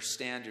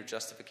 Understand your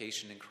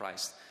justification in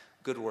Christ.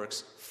 Good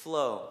works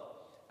flow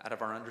out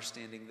of our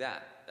understanding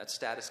that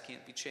status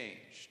can't be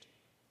changed.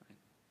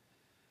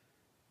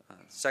 Right?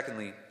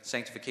 Secondly,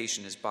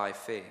 sanctification is by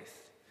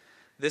faith.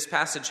 This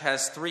passage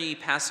has 3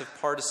 passive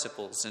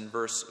participles in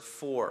verse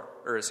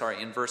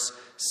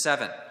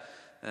 7,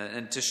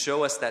 and to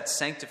show us that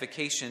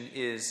sanctification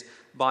is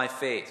by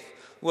faith.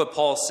 What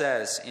Paul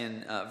says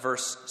in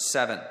verse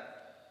 7,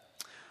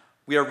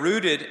 we are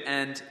rooted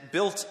and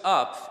built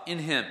up in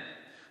him,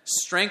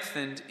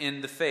 strengthened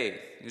in the faith.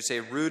 You say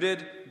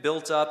rooted,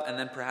 built up, and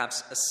then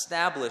perhaps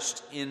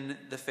established in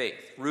the faith.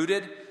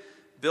 Rooted,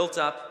 built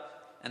up,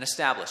 and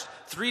established.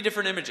 3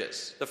 different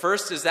images. The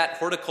first is that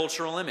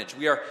horticultural image.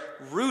 We are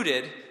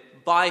rooted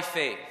by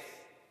faith.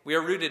 We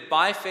are rooted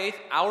by faith,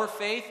 our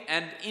faith,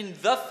 and in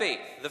the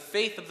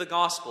faith of the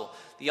gospel,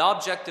 the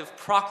object of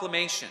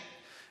proclamation.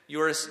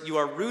 You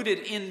are rooted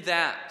in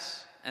that,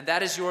 and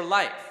that is your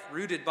life,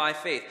 rooted by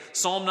faith.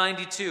 Psalm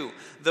 92,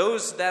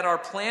 those that are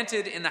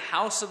planted in the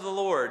house of the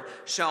Lord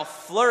shall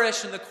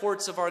flourish in the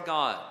courts of our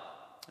God.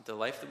 The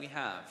life that we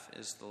have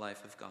is the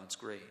life of God's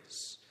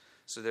grace.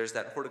 So there's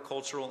that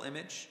horticultural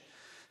image.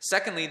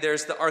 Secondly,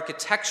 there's the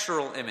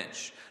architectural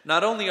image.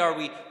 Not only are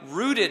we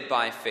rooted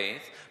by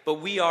faith, but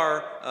we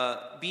are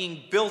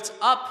being built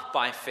up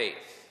by faith.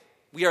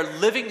 We are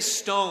living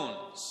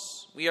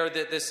stones. We are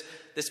this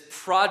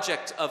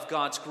project of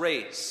God's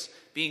grace,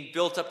 being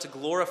built up to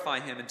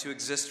glorify him and to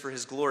exist for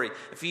his glory.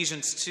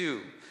 Ephesians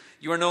 2,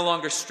 you are no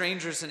longer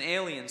strangers and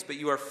aliens, but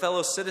you are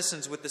fellow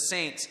citizens with the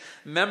saints,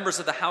 members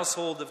of the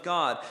household of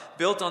God,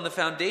 built on the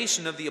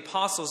foundation of the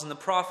apostles and the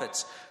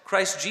prophets,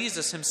 Christ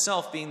Jesus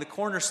himself being the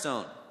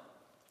cornerstone,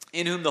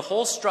 in whom the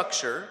whole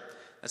structure,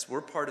 as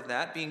we're part of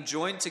that, being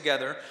joined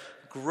together,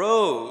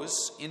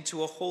 grows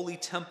into a holy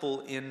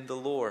temple in the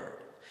Lord.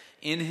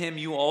 In him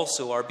you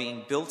also are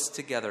being built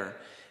together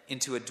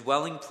into a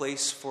dwelling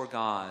place for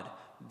God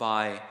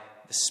by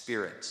the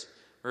Spirit.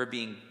 We're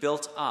being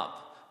built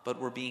up, but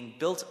we're being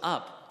built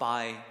up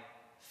by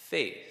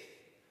faith.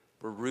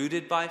 We're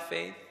rooted by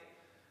faith.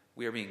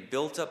 We are being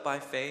built up by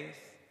faith.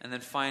 And then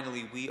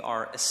finally, we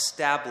are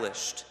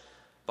established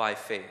by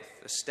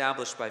faith.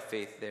 Established by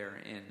faith there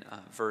in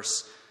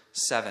verse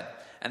 7.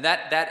 And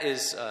that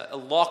is a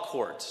law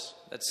court.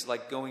 That's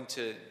like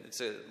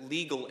it's a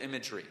legal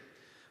imagery.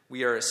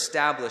 We are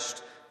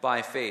established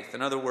by faith.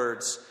 In other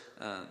words,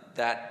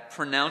 that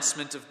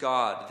pronouncement of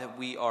God that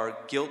we are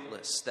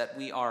guiltless, that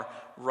we are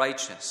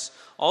righteous.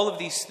 All of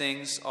these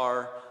things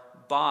are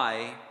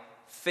by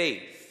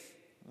faith.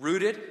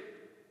 Rooted,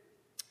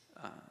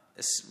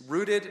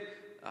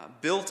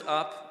 built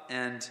up,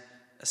 and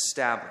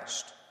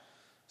established.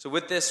 So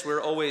with this,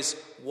 we're always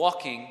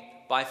walking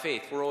by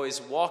faith. We're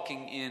always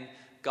walking in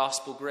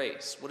gospel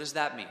grace. What does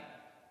that mean?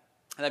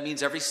 That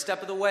means every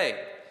step of the way,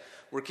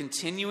 we're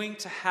continuing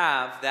to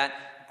have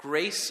that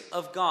grace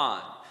of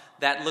God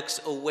that looks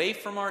away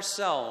from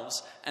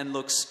ourselves and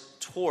looks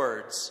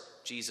towards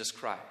Jesus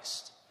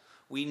Christ.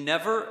 We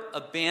never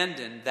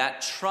abandon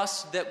that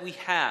trust that we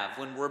have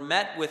when we're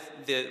met with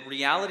the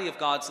reality of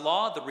God's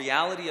law, the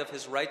reality of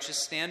his righteous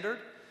standard.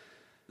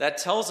 That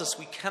tells us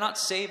we cannot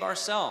save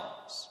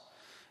ourselves.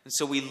 And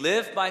so we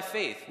live by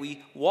faith.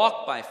 We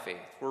walk by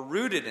faith. We're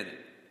rooted in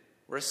it.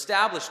 We're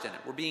established in it.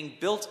 We're being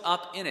built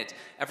up in it.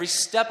 Every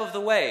step of the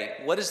way,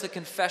 what is the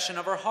confession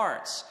of our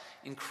hearts?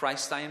 In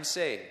Christ I am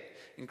saved.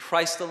 In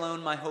Christ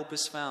alone my hope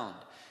is found.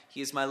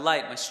 He is my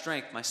light, my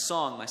strength, my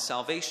song, my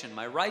salvation,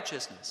 my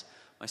righteousness,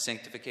 my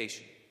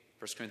sanctification.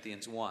 1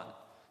 Corinthians 1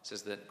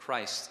 says that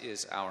Christ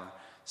is our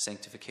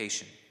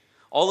sanctification.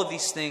 All of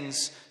these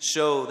things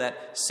show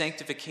that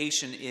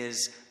sanctification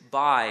is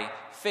by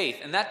faith.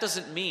 And that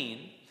doesn't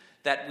mean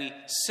that we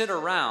sit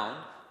around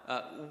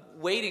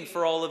waiting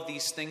for all of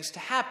these things to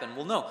happen.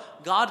 Well, no.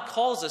 God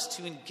calls us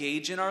to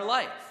engage in our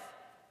life,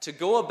 to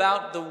go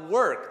about the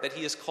work that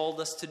he has called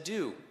us to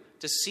do,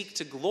 to seek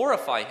to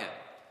glorify him.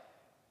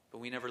 But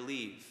we never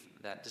leave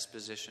that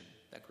disposition,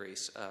 that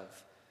grace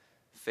of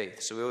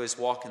faith. So we always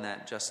walk in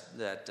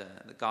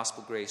the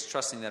gospel grace,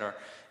 trusting that our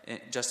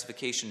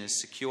justification is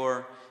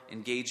secure,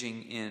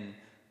 engaging in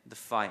the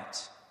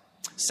fight.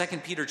 2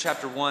 Peter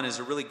chapter 1 is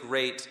a really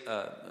great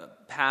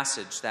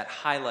passage that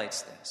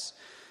highlights this.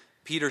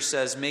 Peter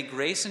says, "May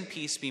grace and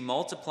peace be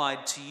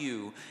multiplied to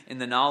you in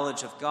the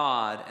knowledge of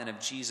God and of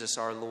Jesus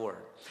our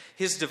Lord.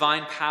 His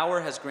divine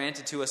power has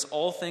granted to us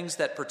all things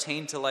that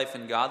pertain to life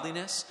and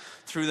godliness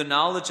through the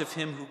knowledge of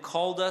him who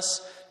called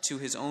us to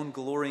his own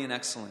glory and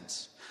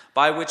excellence,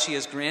 by which he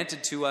has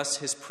granted to us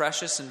his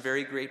precious and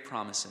very great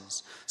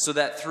promises, so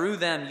that through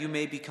them you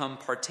may become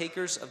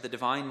partakers of the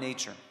divine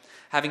nature,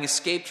 having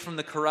escaped from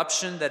the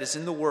corruption that is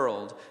in the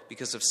world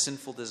because of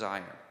sinful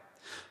desire.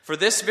 For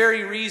this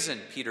very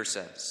reason," Peter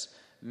says,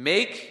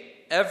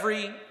 "make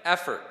every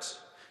effort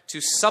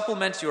to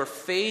supplement your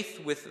faith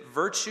with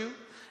virtue,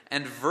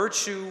 and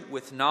virtue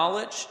with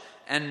knowledge,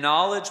 and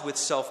knowledge with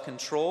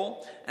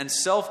self-control, and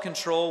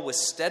self-control with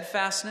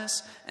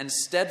steadfastness, and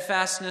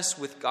steadfastness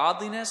with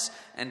godliness,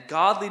 and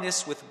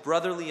godliness with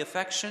brotherly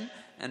affection,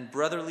 and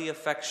brotherly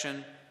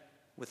affection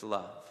with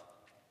love.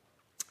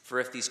 For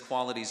if these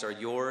qualities are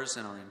yours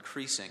and are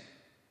increasing,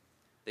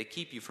 They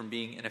keep you from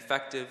being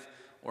ineffective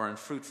or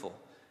unfruitful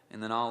in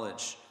the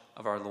knowledge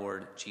of our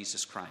Lord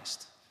Jesus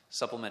Christ.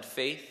 Supplement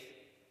faith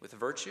with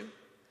virtue,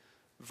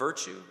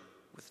 virtue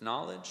with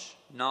knowledge,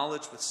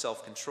 knowledge with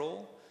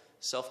self-control,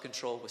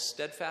 self-control with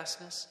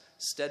steadfastness,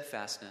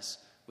 steadfastness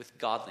with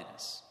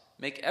godliness.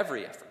 Make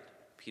every effort,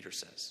 Peter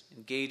says.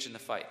 Engage in the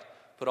fight.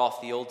 Put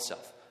off the old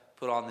self.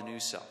 Put on the new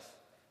self.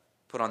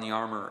 Put on the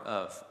armor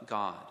of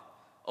God.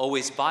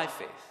 Always by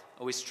faith.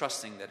 Always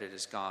trusting that it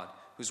is God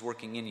who's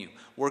working in you.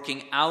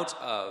 Working out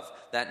of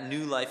that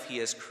new life he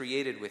has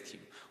created with you.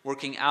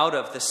 Working out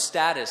of the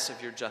status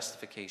of your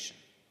justification.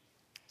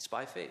 It's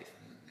by faith.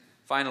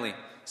 Finally,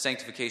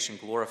 sanctification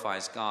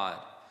glorifies God.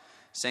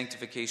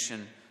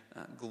 Sanctification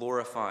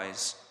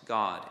glorifies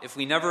God. If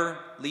we never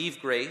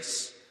leave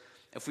grace,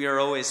 if we are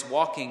always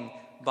walking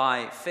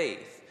by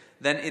faith,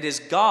 then it is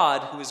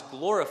God who is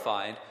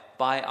glorified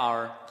by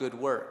our good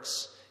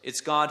works.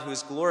 It's God who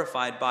is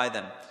glorified by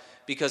them,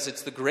 because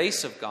it's the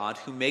grace of God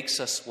who makes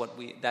us what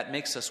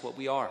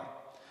we are.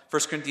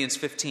 1 Corinthians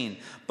 15,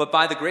 but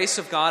by the grace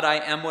of God I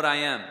am what I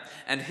am,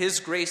 and his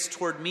grace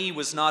toward me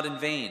was not in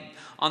vain.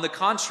 On the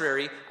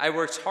contrary, I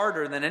worked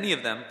harder than any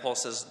of them, Paul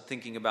says,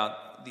 thinking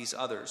about these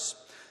others,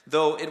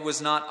 though it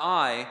was not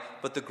I,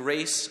 but the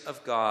grace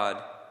of God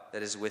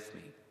that is with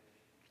me.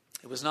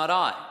 It was not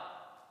I,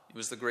 it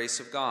was the grace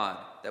of God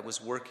that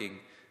was working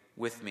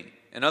with me.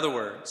 In other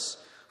words,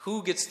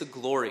 who gets the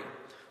glory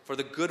for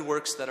the good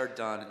works that are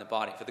done in the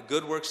body, for the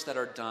good works that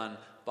are done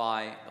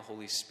by the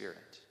Holy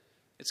Spirit?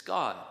 It's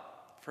God,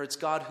 for it's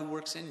God who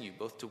works in you,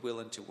 both to will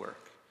and to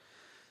work.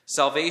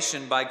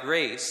 Salvation by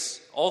grace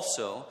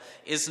also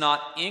is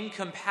not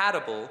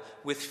incompatible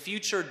with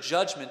future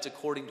judgment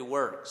according to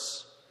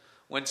works.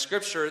 When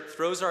Scripture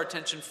throws our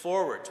attention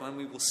forward to when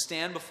we will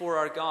stand before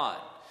our God,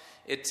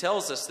 it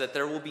tells us that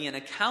there will be an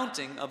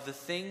accounting of the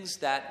things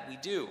that we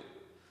do.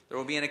 There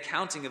will be an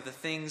accounting of the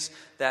things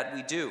that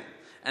we do,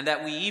 and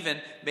that we even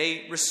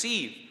may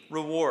receive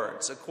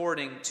rewards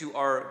according to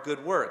our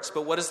good works.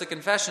 But what does the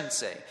confession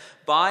say?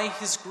 By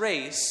his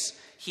grace,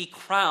 he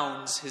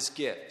crowns his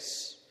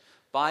gifts.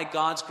 By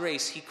God's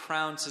grace, he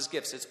crowns his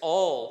gifts. It's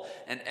all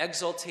an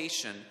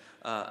exaltation,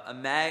 a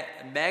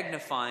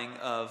magnifying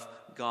of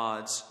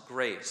God's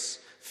grace.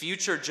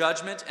 Future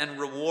judgment and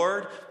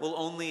reward will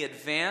only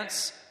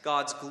advance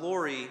God's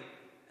glory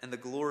and the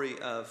glory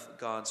of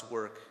God's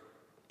work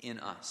in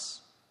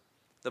us.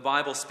 The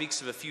Bible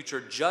speaks of a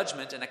future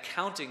judgment and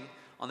accounting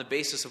on the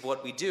basis of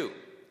what we do.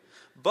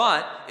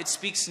 But it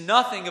speaks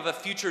nothing of a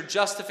future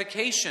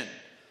justification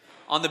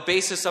on the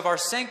basis of our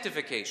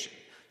sanctification.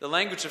 The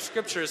language of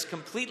Scripture is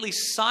completely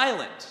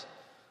silent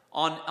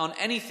on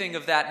anything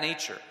of that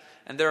nature.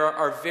 And there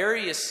are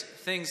various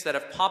things that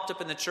have popped up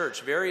in the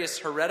church, various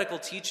heretical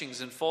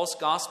teachings and false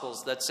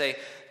gospels that say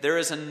there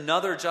is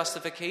another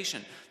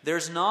justification.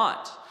 There's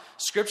not.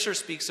 Scripture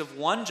speaks of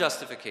one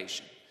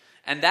justification.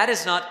 And that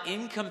is not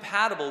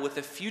incompatible with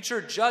the future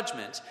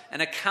judgment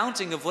and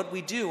accounting of what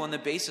we do on the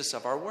basis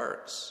of our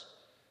works.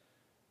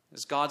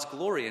 It's God's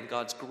glory and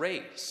God's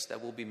grace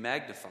that will be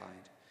magnified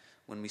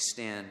when we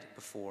stand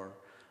before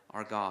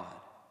our God.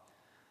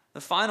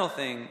 The final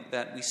thing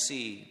that we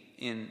see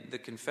in the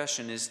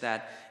confession is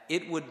that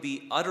it would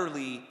be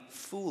utterly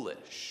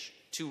foolish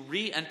to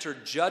re-enter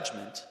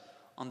judgment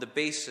on the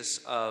basis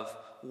of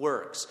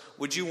works.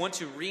 Would you want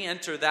to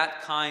re-enter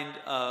that kind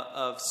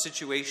of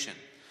situation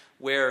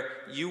where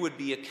you would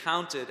be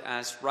accounted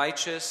as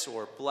righteous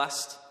or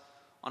blessed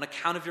on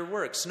account of your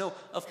works? No,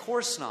 of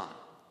course not.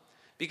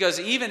 Because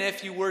even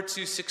if you were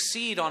to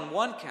succeed on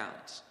one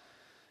count,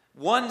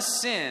 one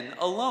sin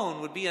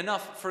alone would be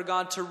enough for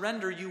God to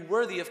render you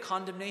worthy of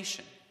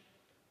condemnation.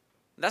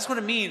 That's what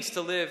it means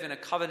to live in a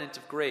covenant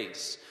of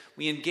grace.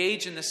 We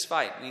engage in this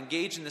fight. We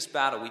engage in this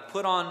battle. We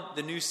put on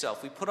the new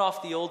self. We put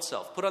off the old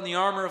self. Put on the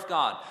armor of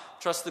God.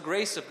 Trust the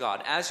grace of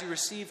God. As you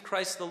receive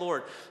Christ the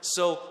Lord,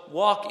 so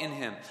walk in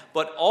him.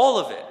 But all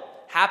of it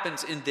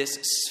happens in this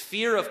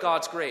sphere of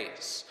God's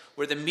grace,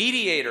 where the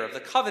mediator of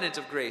the covenant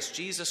of grace,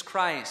 Jesus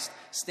Christ,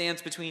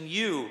 stands between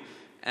you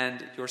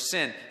and your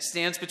sin,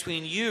 stands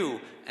between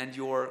you and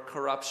your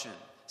corruption,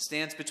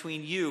 stands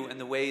between you and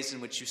the ways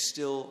in which you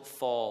still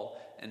fall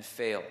and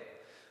fail.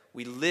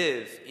 We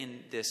live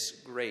in this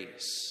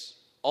grace,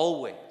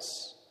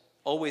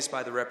 always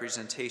by the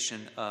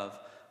representation of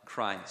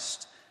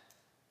Christ.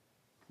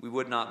 We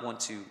would not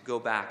want to go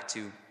back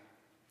to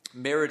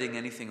meriting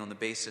anything on the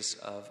basis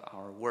of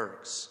our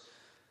works.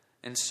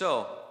 And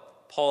so,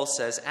 Paul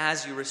says,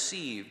 as you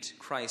received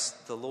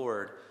Christ the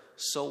Lord,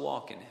 so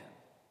walk in him.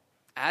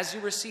 As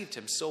you received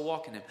him, so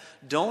walk in him.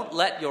 Don't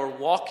let your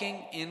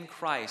walking in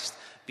Christ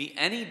be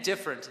any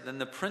different than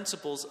the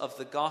principles of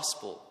the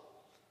gospel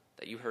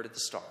that you heard at the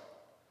start.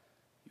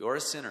 You're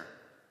a sinner.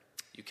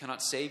 You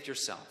cannot save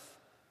yourself.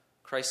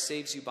 Christ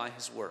saves you by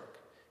his work.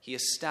 He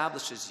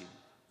establishes you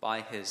by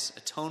his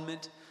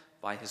atonement,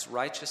 by his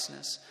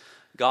righteousness.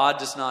 God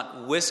does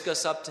not whisk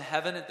us up to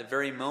heaven at the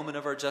very moment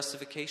of our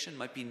justification.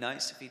 Might be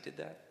nice if he did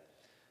that,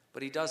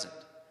 but he doesn't.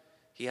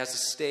 He has to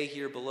stay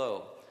here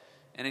below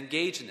and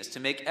engage in this, to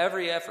make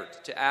every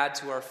effort to add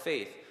to our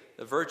faith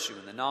the virtue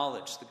and the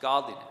knowledge, the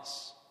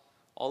godliness,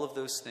 all of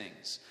those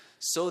things,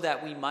 so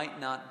that we might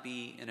not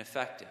be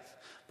ineffective.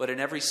 But in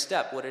every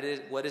step, what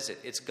is it?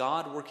 It's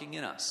God working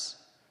in us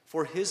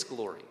for his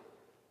glory,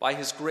 by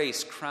his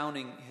grace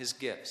crowning his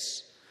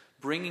gifts,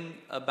 bringing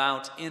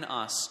about in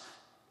us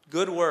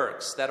good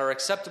works that are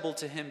acceptable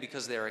to him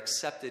because they are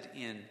accepted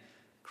in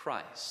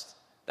Christ.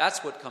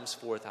 That's what comes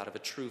forth out of a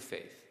true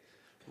faith,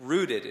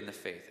 rooted in the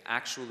faith,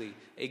 actually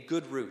a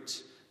good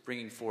root,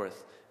 bringing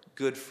forth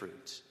good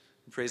fruit.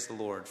 Praise the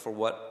Lord for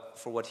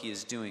what he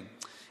is doing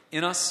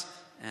in us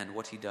and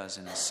what he does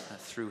in us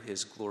through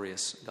his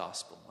glorious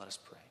gospel. Let us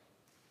pray.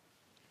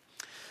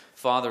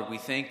 Father, we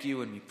thank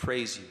you and we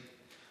praise you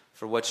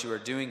for what you are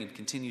doing and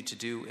continue to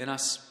do in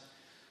us.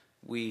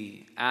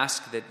 We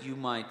ask that you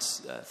might,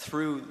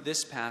 through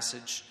this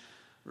passage,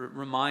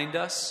 remind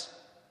us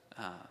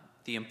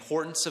the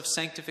importance of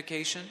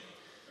sanctification,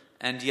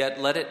 and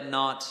yet let it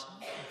not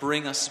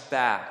bring us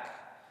back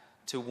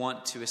to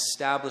want to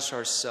establish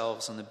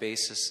ourselves on the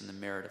basis and the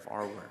merit of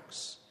our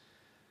works.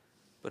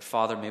 But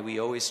Father, may we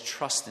always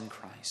trust in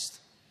Christ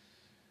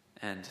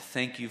and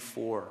thank you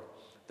for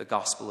the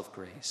gospel of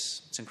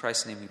grace. It's in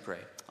Christ's name we pray.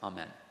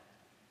 Amen.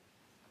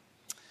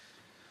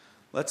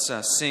 Let's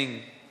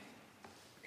sing